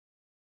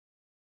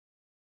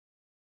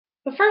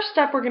The first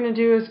step we're going to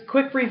do is a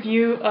quick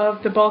review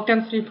of the bulk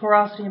density,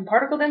 porosity, and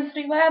particle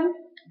density lab.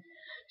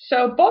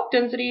 So bulk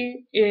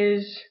density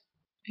is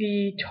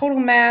the total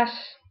mass,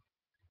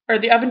 or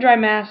the oven dry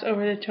mass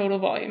over the total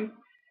volume.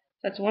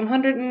 That's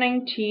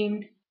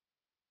 119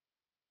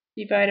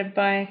 divided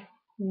by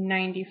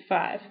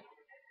 95.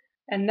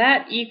 And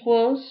that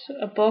equals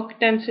a bulk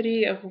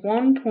density of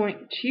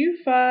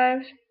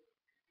 1.25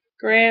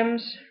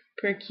 grams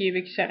per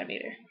cubic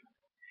centimeter.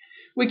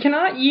 We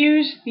cannot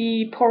use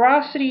the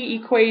porosity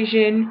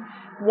equation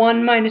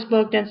 1 minus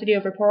bulk density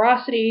over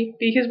porosity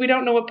because we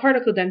don't know what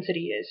particle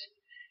density is.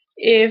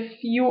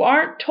 If you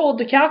aren't told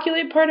to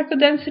calculate particle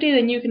density,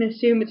 then you can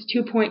assume it's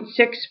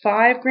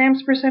 2.65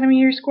 grams per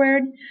centimeter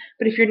squared.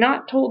 But if you're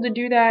not told to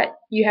do that,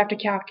 you have to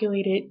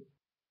calculate it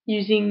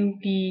using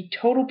the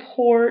total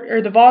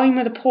the volume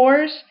of the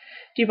pores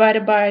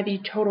divided by the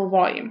total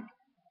volume.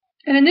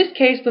 And in this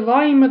case, the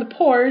volume of the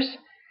pores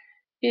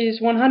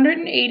is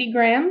 180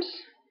 grams,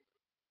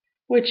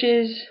 which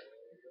is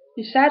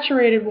the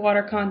saturated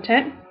water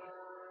content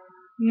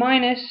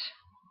minus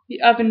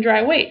the oven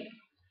dry weight,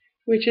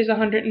 which is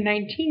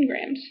 119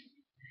 grams.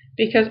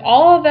 Because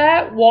all of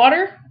that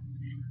water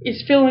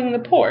is filling the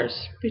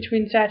pores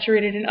between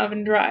saturated and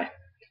oven dry.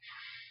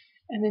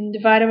 And then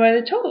divided by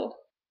the total,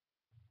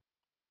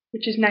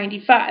 which is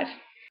 95.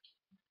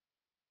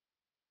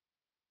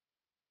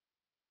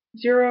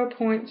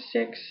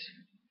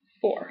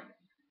 0.64.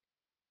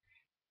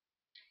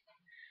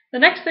 The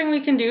next thing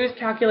we can do is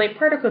calculate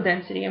particle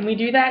density, and we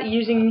do that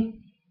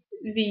using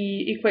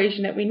the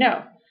equation that we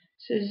know.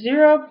 So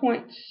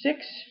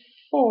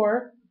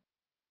 0.64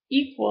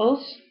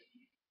 equals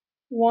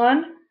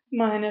 1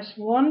 minus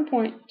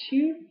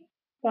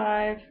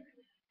 1.25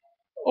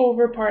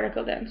 over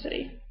particle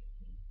density.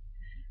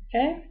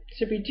 Okay,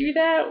 so if we do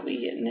that,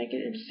 we get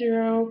negative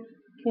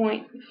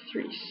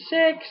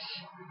 0.36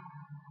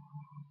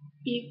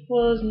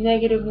 equals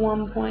negative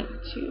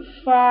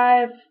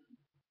 1.25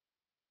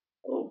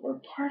 over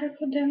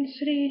particle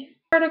density.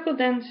 Particle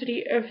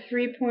density of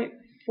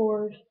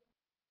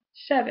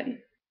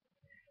 3.47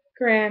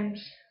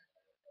 grams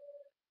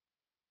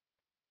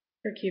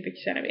per cubic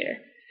centimeter.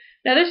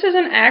 Now this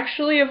isn't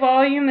actually a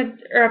volume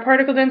or a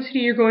particle density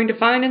you're going to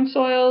find in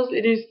soils.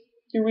 It is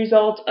the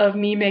result of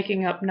me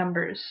making up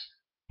numbers.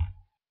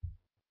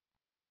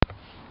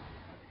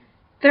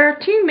 There are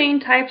two main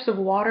types of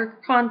water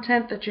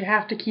content that you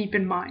have to keep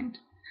in mind.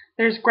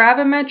 There's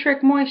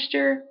gravimetric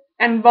moisture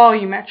and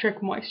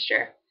volumetric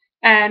moisture.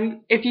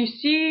 And if you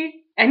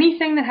see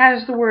anything that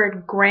has the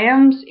word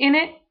grams in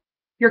it,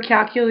 you're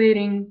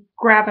calculating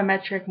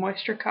gravimetric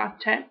moisture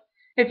content.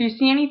 If you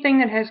see anything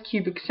that has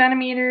cubic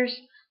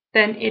centimeters,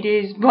 then it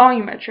is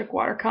volumetric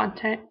water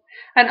content.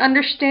 And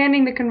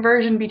understanding the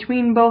conversion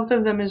between both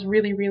of them is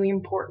really, really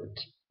important.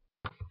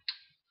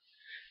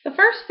 The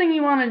first thing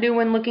you want to do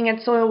when looking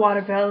at soil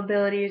water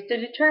availability is to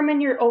determine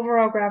your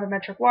overall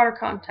gravimetric water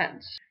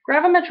contents.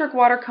 Gravimetric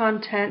water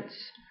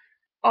contents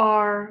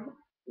are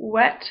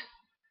wet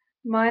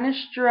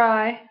minus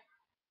dry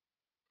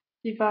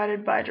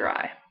divided by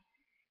dry.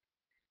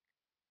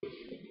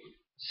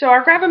 So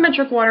our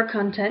gravimetric water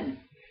content,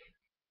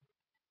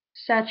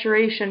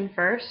 saturation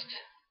first,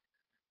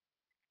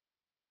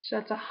 so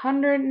that's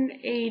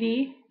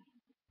 180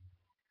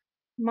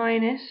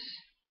 minus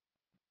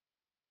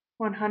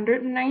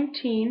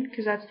 119,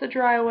 because that's the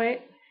dry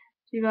weight,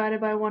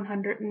 divided by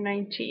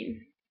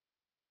 119.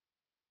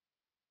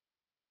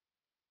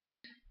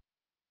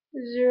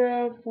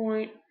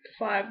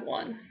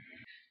 0.51.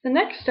 The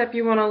next step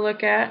you want to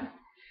look at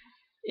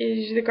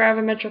is the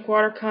gravimetric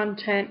water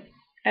content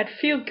at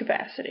field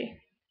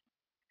capacity.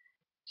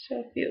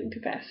 So field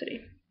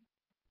capacity.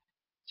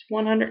 It's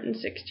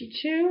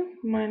 162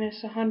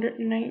 minus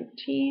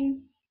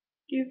 119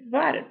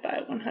 divided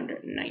by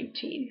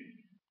 119.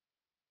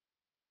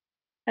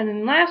 And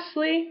then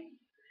lastly,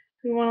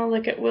 we want to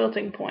look at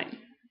wilting point.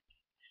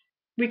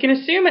 We can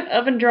assume an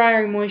oven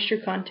dry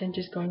moisture content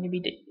is going to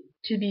be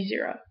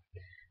 0.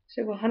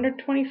 So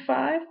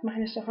 125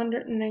 minus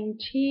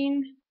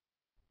 119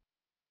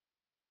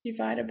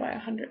 divided by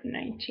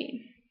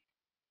 119.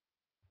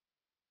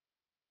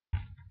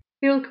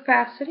 Field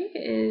capacity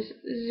is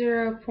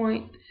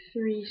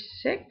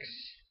 0.36,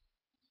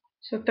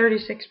 so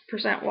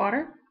 36%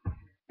 water.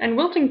 And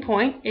wilting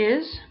point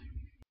is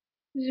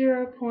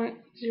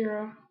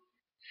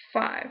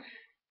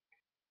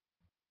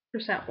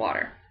 0.05%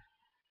 water.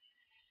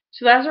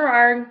 So those are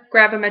our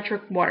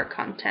gravimetric water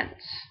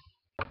contents.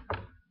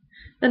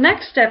 The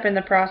next step in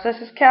the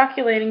process is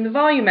calculating the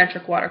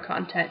volumetric water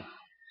content.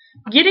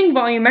 Getting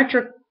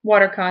volumetric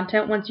water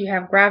content once you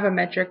have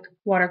gravimetric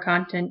water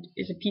content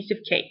is a piece of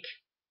cake.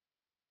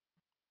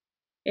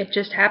 It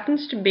just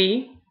happens to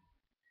be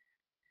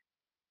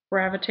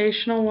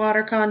gravitational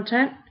water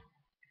content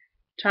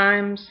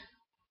times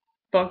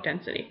bulk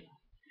density.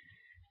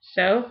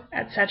 So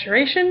at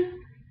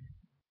saturation,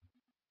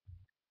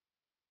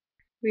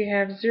 we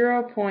have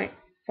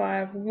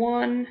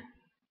 0.51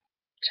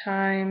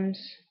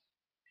 times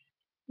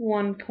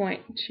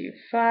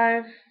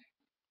 1.25.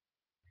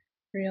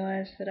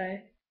 Realize that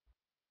I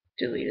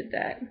deleted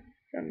that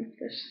from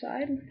this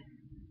side.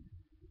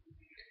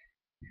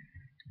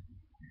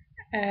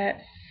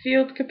 At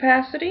field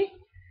capacity,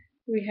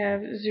 we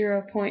have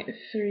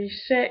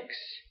 0.36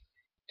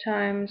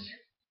 times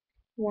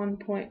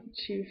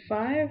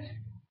 1.25,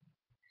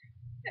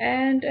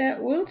 and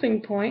at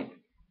wilting point,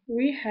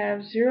 we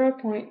have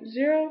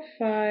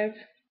 0.05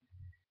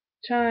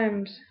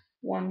 times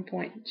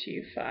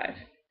 1.25.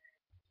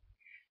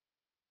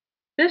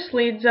 This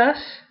leaves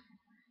us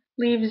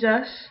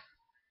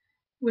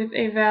with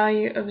a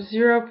value of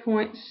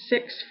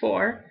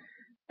 0.64.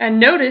 And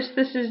notice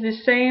this is the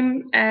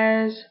same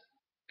as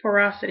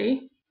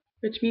porosity,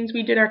 which means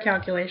we did our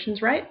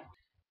calculations right.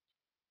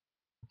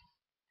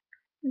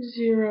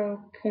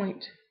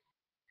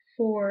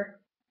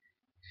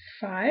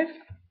 0.45.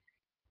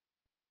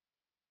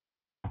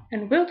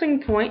 And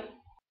wilting point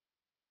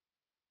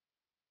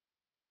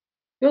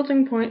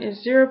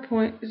is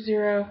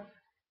 0.06.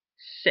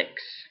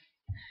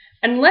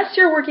 Unless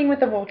you're working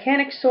with a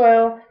volcanic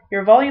soil,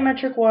 your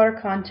volumetric water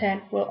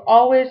content will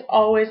always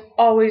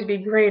be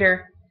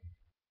greater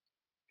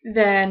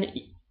than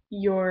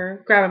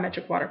your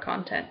gravimetric water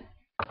content.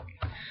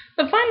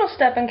 The final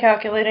step in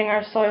calculating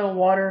our soil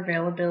water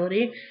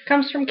availability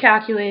comes from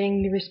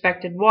calculating the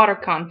respective water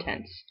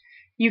contents.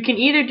 You can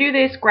either do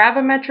this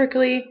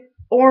gravimetrically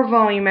or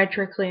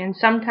volumetrically, and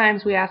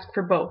sometimes we ask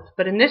for both.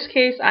 But in this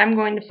case, I'm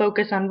going to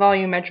focus on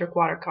volumetric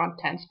water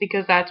contents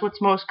because that's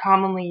what's most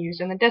commonly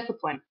used in the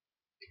discipline.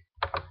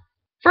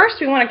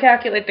 First, we want to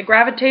calculate the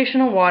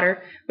gravitational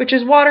water, which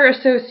is water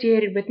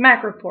associated with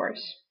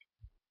micropores.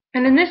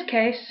 And in this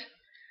case,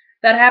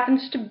 that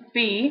happens to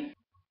be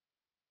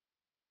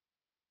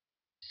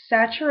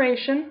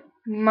saturation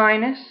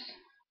minus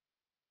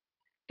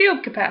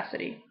field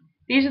capacity.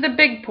 These are the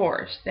big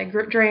pores. They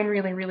drain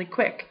really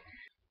quick.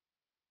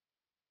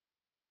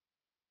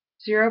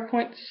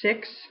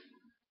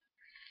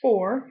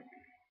 0.64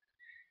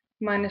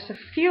 minus a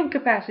field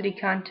capacity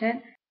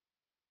content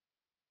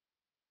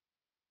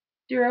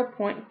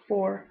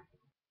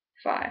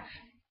 0.45.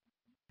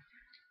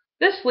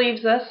 This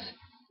leaves us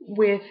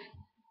with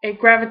a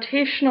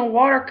gravitational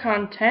water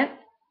content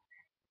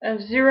of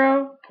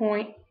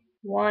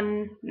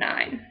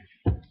 0.19.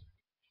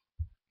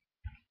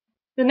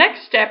 The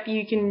next step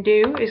you can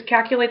do is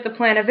calculate the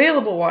plant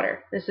available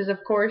water. This is,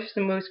 of course,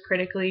 the most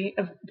critically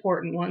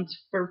important ones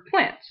for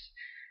plants.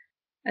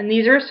 And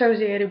these are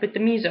associated with the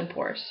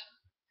mesopores.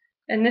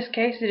 In this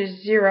case, it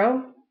is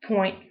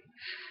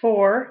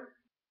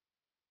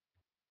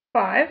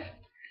 0.45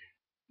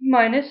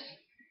 minus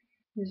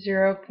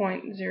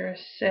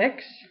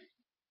 0.06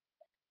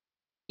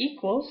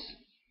 equals,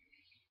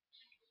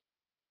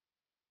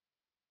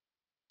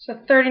 so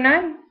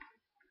 39,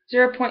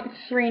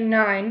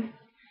 0.39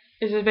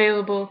 is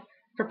available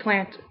for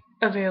plant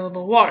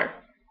available water.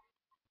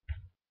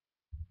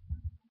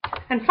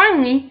 And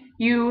finally,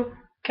 you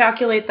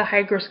calculate the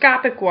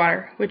hygroscopic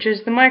water, which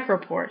is the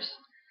micropores.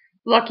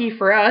 Lucky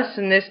for us,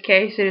 in this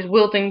case, it is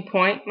wilting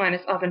point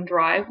minus oven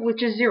dry,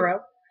 which is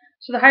 0.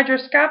 So the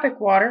hygroscopic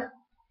water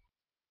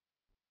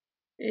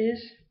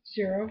is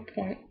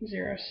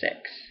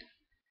 0.06.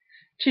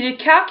 To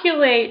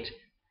calculate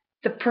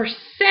the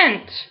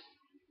percent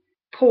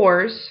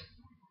pores,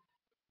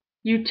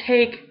 you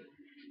take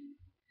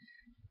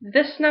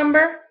this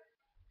number,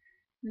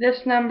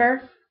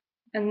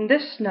 and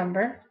this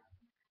number,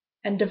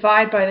 and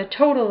divide by the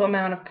total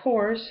amount of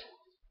pores,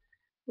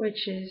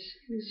 which is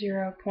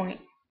 0.64.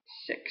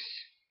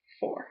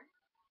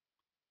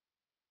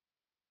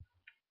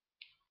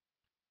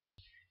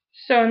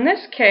 So in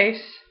this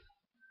case,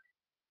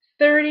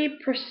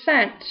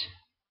 30%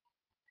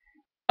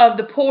 of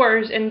the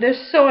pores in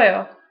this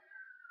soil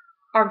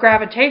are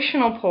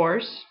gravitational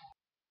pores,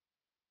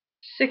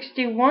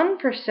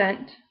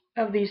 61%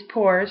 of these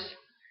pores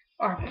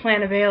are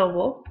plant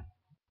available,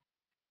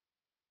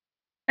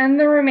 and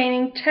the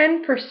remaining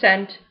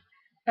 10%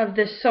 of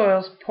this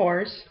soil's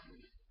pores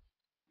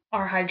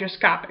are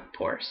hygroscopic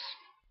pores.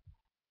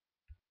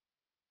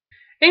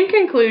 In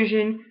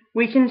conclusion,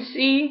 we can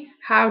see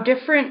how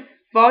different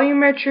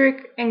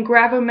volumetric and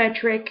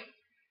gravimetric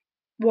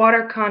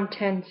water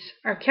contents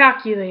are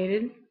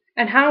calculated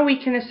and how we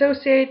can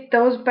associate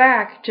those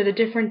back to the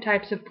different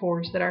types of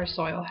pores that our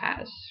soil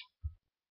has.